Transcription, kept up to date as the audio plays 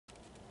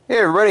Hey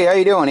everybody, how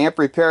you doing?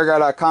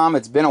 AmpRepairGuy.com.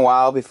 It's been a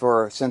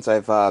while since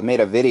I've made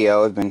a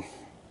video. I've been,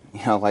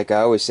 like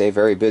I always say,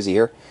 very busy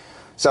here.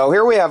 So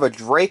here we have a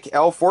Drake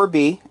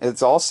L4b.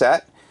 It's all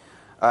set.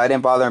 I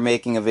didn't bother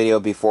making a video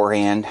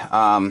beforehand.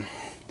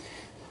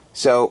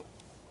 So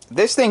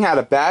this thing had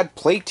a bad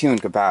plate tune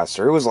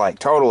capacitor. It was like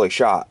totally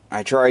shot.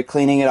 I tried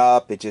cleaning it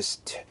up. It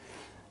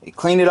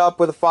cleaned it up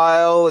with a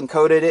file and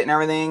coated it and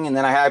everything, and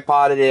then I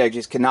high-potted it. I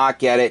just could not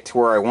get it to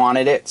where I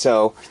wanted it.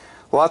 So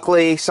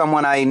luckily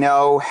someone I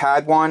know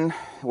had one.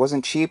 It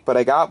wasn't cheap, but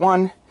I got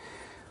one.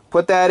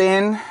 Put that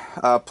in.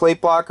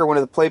 Plate blocker, one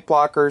of the plate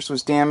blockers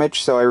was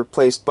damaged, so I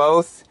replaced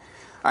both.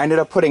 I ended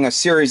up putting a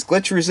series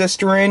glitch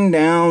resistor in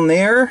down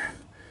there.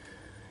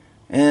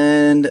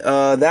 And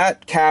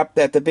that cap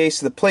at the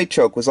base of the plate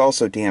choke was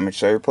also damaged,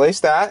 so I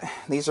replaced that.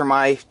 These are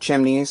my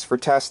chimneys for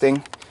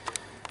testing.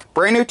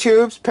 Brand new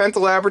tubes,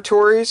 Penta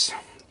Laboratories.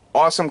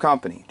 Awesome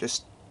company.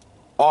 Just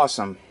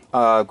awesome.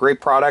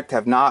 Great product.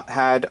 Have not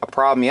had a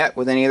problem yet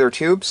with any of their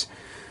tubes.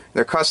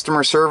 Their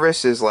customer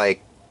service is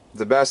like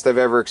the best I've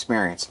ever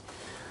experienced.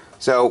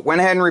 So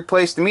went ahead and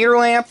replaced the meter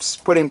lamps,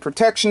 put in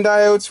protection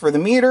diodes for the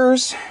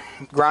meters,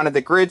 grounded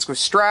the grids with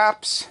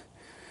straps.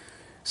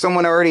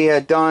 Someone already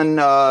had done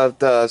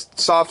the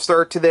soft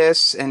start to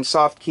this and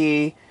soft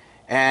key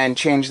and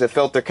changed the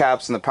filter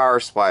caps and the power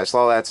supply, so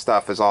all that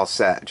stuff is all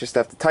set. Just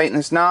have to tighten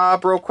this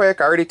knob real quick.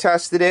 I already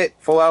tested it.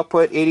 Full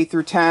output 80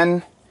 through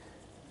 10.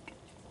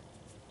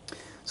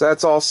 So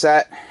that's all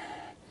set.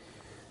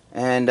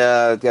 And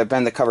got to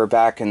bend the cover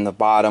back in the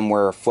bottom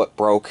where a foot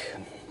broke.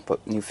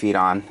 Put new feet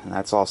on, and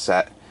that's all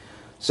set.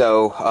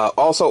 So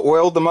also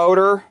oiled the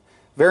motor.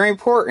 Very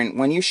important,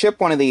 when you ship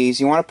one of these,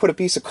 you want to put a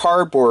piece of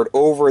cardboard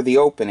over the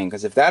opening,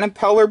 because if that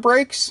impeller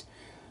breaks,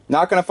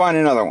 not going to find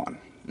another one.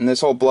 And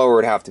this whole blower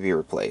would have to be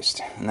replaced,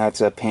 and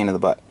that's a pain in the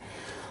butt.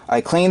 I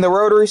cleaned the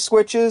rotary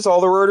switches, all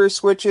the rotary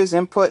switches,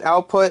 input,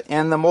 output,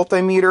 and the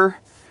multimeter.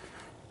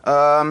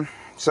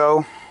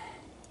 So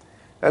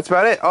that's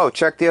about it. Oh,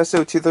 check the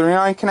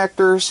SO239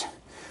 connectors.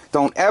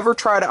 Don't ever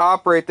try to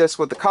operate this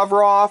with the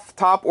cover off,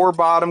 top or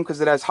bottom,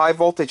 because it has high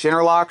voltage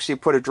interlocks. You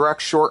put a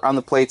direct short on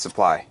the plate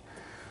supply.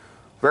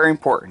 Very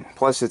important.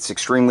 Plus, it's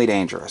extremely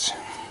dangerous.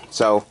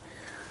 So,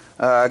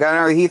 I got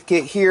another heath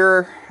kit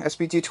here,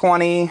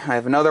 SB220. I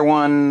have another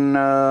one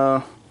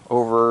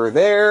over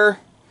there.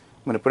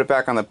 I'm going to put it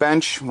back on the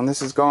bench when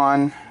this is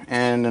gone,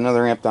 and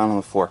another amp down on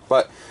the floor.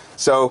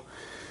 So,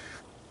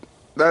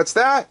 that's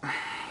that.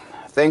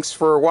 Thanks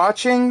for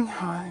watching.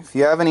 If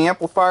you have any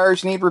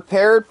amplifiers you need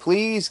repaired,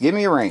 please give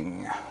me a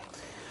ring.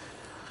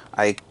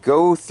 I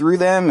go through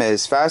them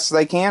as fast as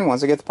I can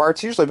once I get the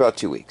parts, usually about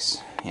 2 weeks.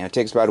 It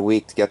takes about a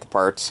week to get the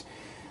parts.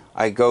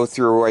 I go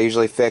through, I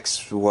usually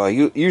fix, well,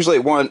 usually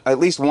at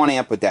least one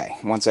amp a day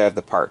once I have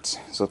the parts.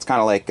 So it's kind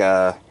of like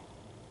a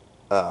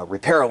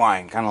repair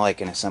line, kind of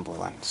like an assembly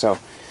line. So,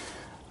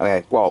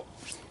 okay, well,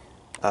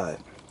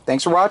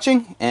 thanks for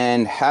watching,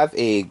 and have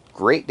a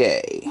great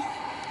day.